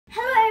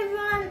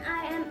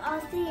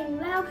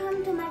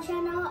welcome to my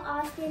channel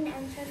Austin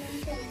and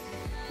Shannon.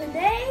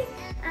 Today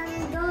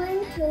I'm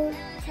going to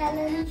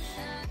challenge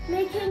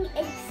making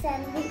egg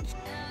sandwich.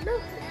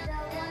 Look, the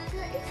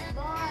water is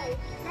boiled.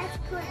 Let's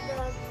put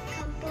the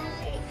compound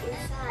egg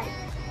inside.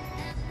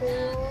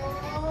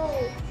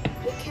 Oh,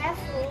 be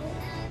careful.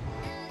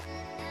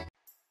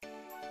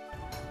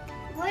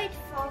 Wait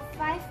for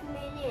 5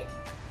 minutes.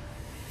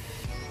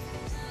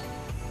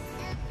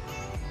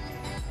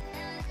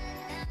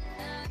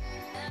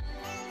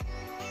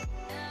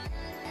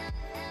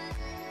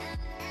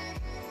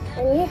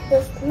 I need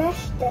to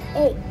smash the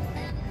egg.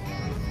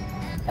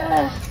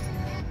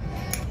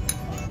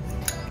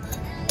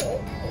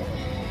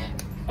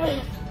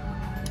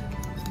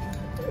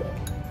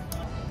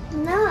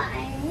 Now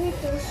I need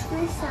to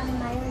squeeze some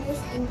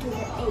mayonnaise into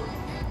the egg.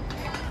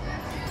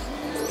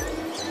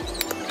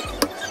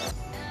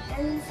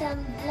 And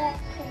some black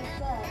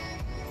pepper.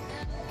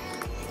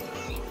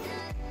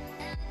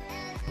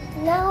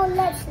 Now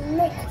let's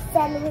make a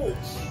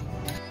sandwich.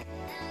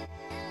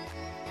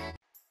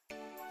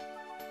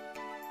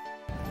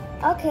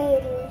 Okay,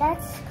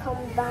 let's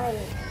combine.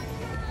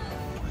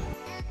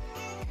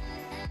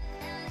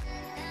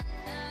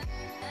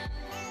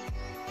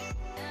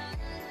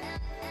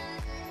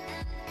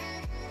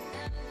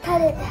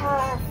 Cut it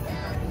half.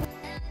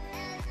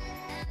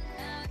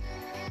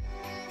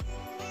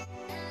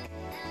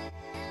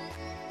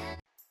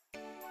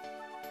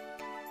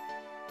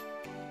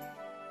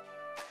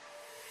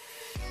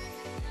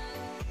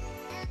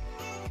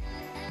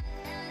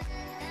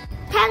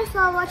 Thanks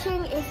for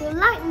watching. If you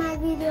like my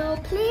video,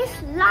 please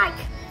like,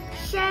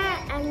 share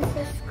and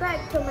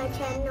subscribe to my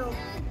channel.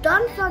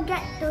 Don't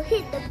forget to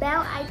hit the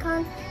bell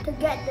icon to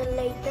get the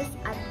latest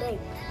update.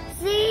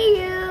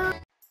 See you!